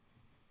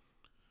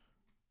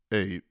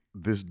Hey,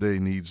 this day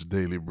needs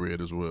daily bread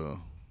as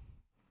well.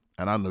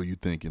 And I know you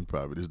thinking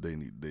probably this day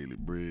needs daily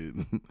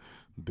bread,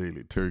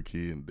 daily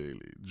turkey, and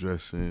daily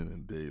dressing,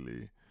 and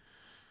daily.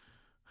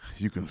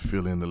 You can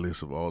fill in the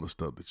list of all the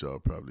stuff that y'all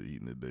probably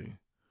eating today.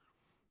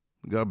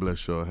 God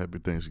bless y'all. Happy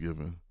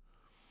Thanksgiving.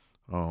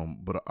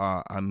 But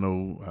I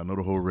know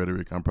the whole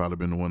rhetoric. I've probably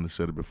been the one that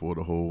said it before.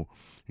 The whole,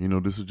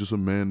 this is just a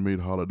man-made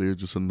holiday. It's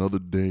just another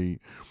day.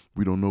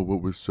 We don't know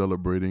what we're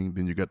celebrating.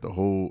 Then you got the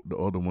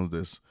other ones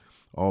that's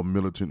all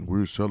militant.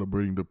 We're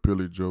celebrating the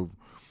pillage of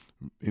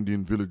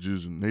Indian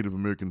villages and Native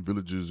American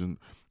villages, and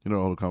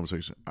all the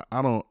conversation.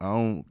 I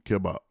don't care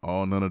about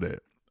all none of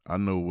that. I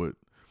know what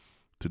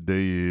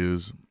today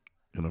is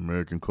in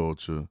American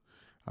culture.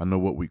 I know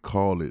what we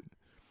call it,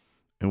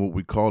 and what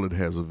we call it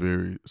has a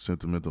very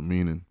sentimental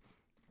meaning.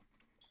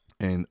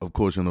 And of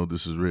course,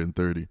 this is read in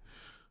 30.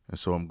 And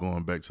so I'm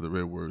going back to the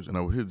red words. And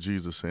I would hear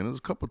Jesus saying, there's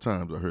a couple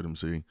times I heard him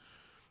say,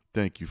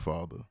 thank you,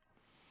 Father.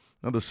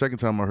 Now, the second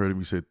time I heard him,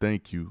 he said,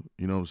 thank you.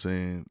 You know what I'm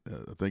saying?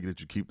 Thank you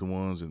that you keep the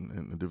ones and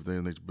different things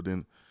of nature. But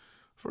then,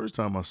 first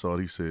time I saw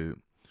it, he said,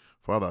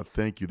 Father, I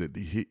thank you that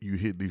you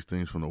hid these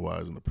things from the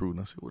wise and the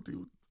prudent. I said,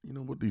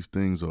 what these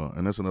things are?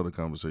 And that's another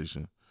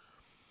conversation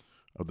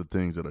of the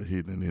things that are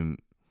hidden. And then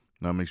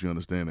now it makes me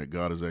understand that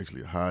God is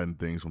actually hiding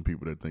things from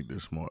people that think they're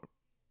smart.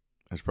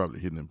 That's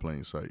probably hidden in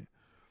plain sight.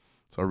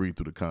 So I read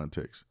through the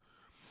context.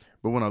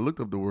 But when I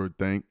looked up the word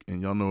thank,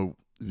 and y'all know,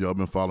 y'all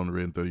been following the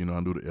Red and 30,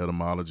 I do the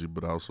etymology,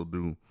 but I also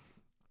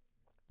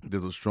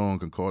there's a strong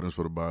concordance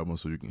for the Bible,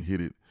 so you can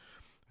hit it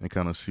and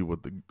kind of see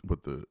what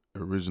the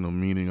original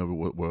meaning of it,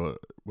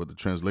 what the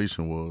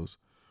translation was.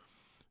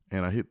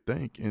 And I hit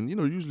thank, and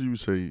usually you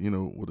say,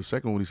 with the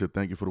second one he said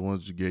thank you for the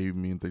ones you gave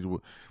me, and things,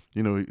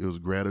 it was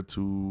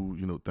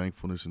gratitude,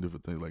 thankfulness and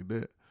different things like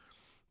that.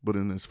 But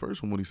in this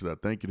first one, when he said, I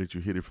thank you that you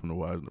hid it from the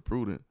wise and the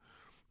prudent,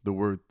 the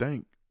word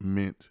thank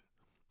meant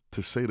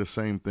to say the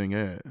same thing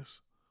as,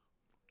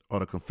 or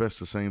to confess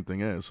the same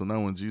thing as. So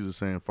now when Jesus is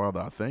saying,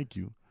 Father, I thank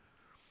you,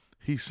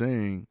 he's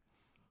saying,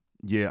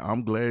 yeah,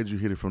 I'm glad you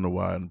hid it from the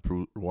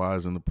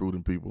wise and the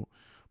prudent people,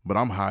 but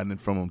I'm hiding it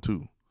from them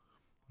too.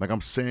 Like, I'm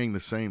saying the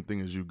same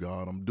thing as you,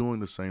 God. I'm doing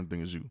the same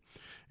thing as you.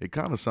 It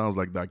kind of sounds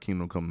like thy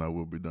kingdom come, thy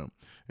will be done.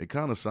 It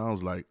kind of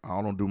sounds like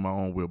I don't do my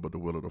own will, but the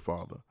will of the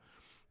Father.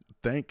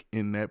 Thank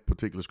in that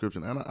particular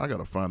scripture, and I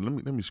gotta find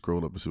it. Let me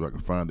scroll up and see if I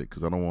can find it,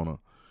 because I don't want to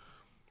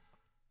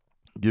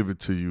give it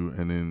to you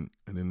and then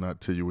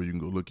not tell you where you can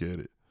go look at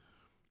it.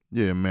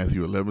 Yeah,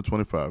 Matthew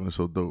 11:25, and it's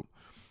so dope.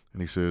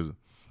 And he says,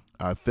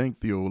 I thank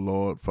thee, O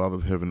Lord, Father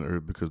of heaven and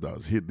earth, because thou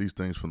hast hid these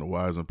things from the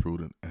wise and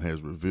prudent, and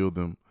has revealed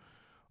them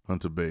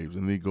unto babes.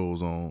 And he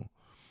goes on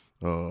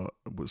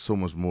with so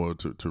much more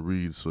to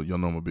read. So y'all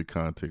know I'm a big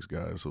context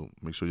guy, so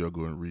make sure y'all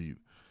go and read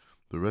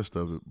the rest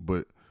of it.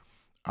 But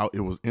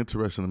it was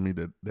interesting to me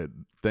that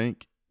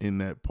thank in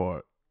that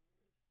part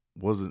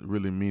wasn't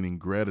really meaning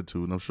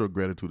gratitude, and I'm sure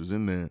gratitude is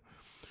in there,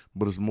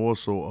 but it's more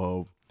so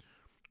of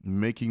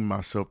making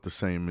myself the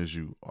same as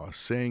you, or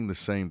saying the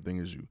same thing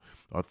as you,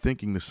 or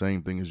thinking the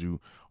same thing as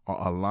you, or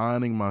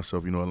aligning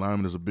myself.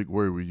 Alignment is a big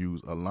word we use.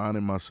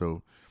 Aligning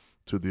myself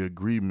to the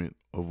agreement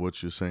of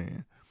what you're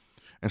saying.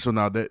 And so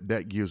now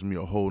that gives me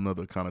a whole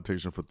nother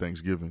connotation for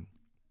Thanksgiving,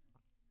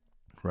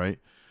 right?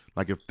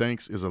 Like, if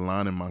thanks is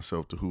aligning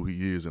myself to who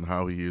he is and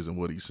how he is and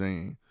what he's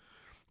saying,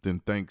 then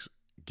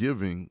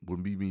thanksgiving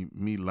would be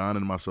me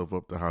lining myself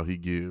up to how he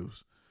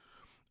gives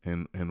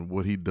and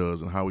what he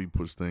does and how he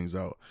puts things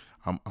out.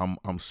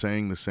 I'm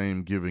saying the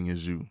same giving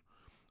as you.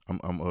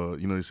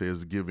 They say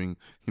it's giving,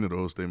 the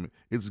whole statement.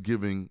 It's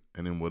giving,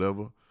 and then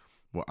whatever.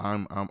 Well,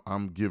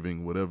 I'm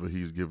giving whatever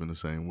he's giving the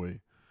same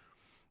way.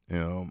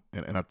 And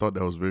I thought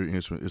that was very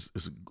interesting.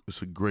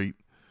 It's a great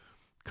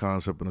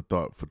concept and a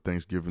thought for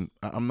Thanksgiving.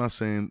 I'm not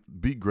saying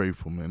be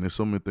grateful, man. There's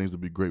so many things to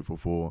be grateful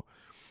for.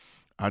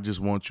 I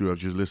just want you,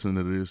 if you're listening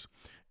to this,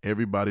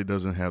 everybody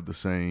doesn't have the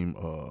same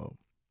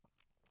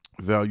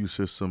value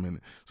system,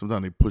 and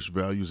sometimes they push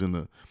values in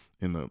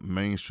the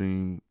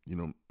mainstream,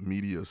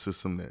 media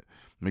system that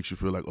makes you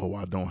feel like, oh,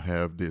 I don't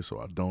have this,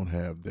 or I don't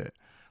have that,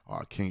 or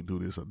I can't do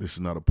this, or this is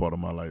not a part of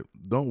my life.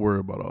 Don't worry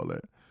about all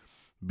that.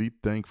 Be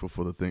thankful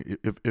for the thing.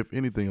 If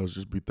anything else,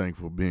 just be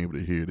thankful for being able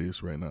to hear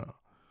this right now,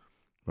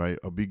 right?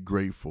 Or be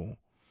grateful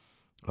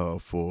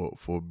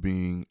for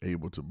being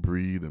able to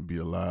breathe and be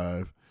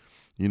alive.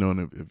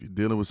 And if you're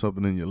dealing with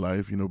something in your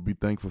life, be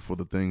thankful for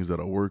the things that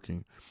are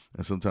working.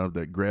 And sometimes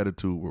that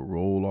gratitude will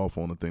roll off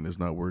on the thing that's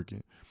not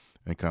working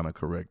and kind of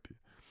correct it.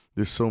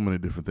 There's so many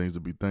different things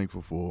to be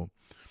thankful for,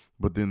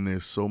 but then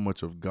there's so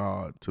much of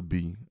God to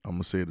be, I'm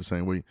going to say it the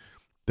same way,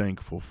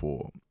 thankful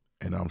for.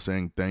 And I'm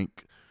saying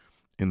thank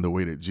in the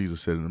way that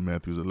Jesus said in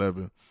Matthew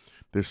 11.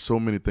 There's so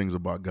many things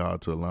about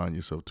God to align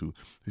yourself to.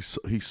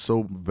 He's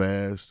so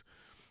vast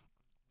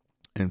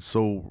and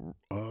so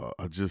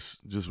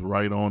just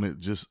right on it,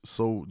 just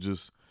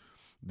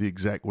the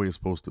exact way it's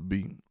supposed to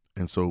be.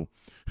 And so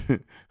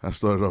I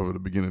started off at the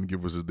beginning to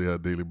give us this day our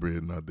daily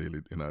bread and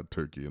our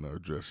turkey and our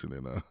dressing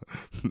and our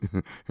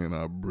and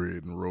our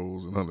bread and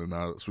rolls and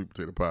our sweet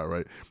potato pie,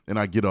 right? And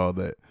I get all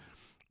that.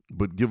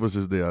 But give us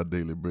this day our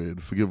daily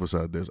bread. Forgive us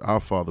our debts. Our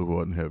Father who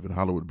art in heaven,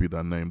 hallowed be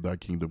thy name. Thy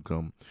kingdom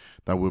come.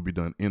 Thy will be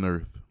done in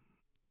earth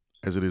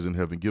as it is in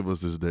heaven. Give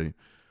us this day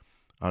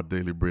our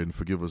daily bread, and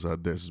forgive us our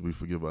debts as we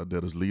forgive our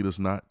debtors. Lead us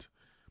not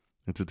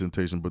into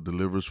temptation, but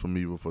deliver us from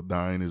evil. For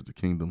thine is the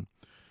kingdom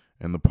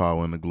and the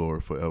power and the glory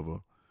forever.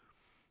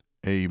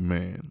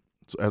 Amen.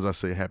 So as I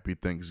say, happy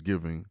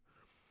Thanksgiving.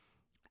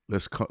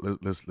 Let's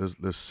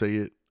say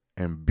it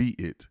and be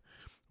it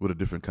with a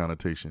different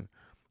connotation.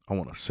 I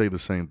want to say the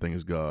same thing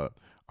as God.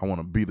 I want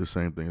to be the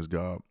same thing as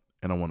God.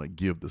 And I want to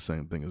give the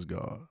same thing as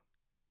God.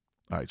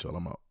 All right, y'all,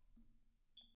 I'm out.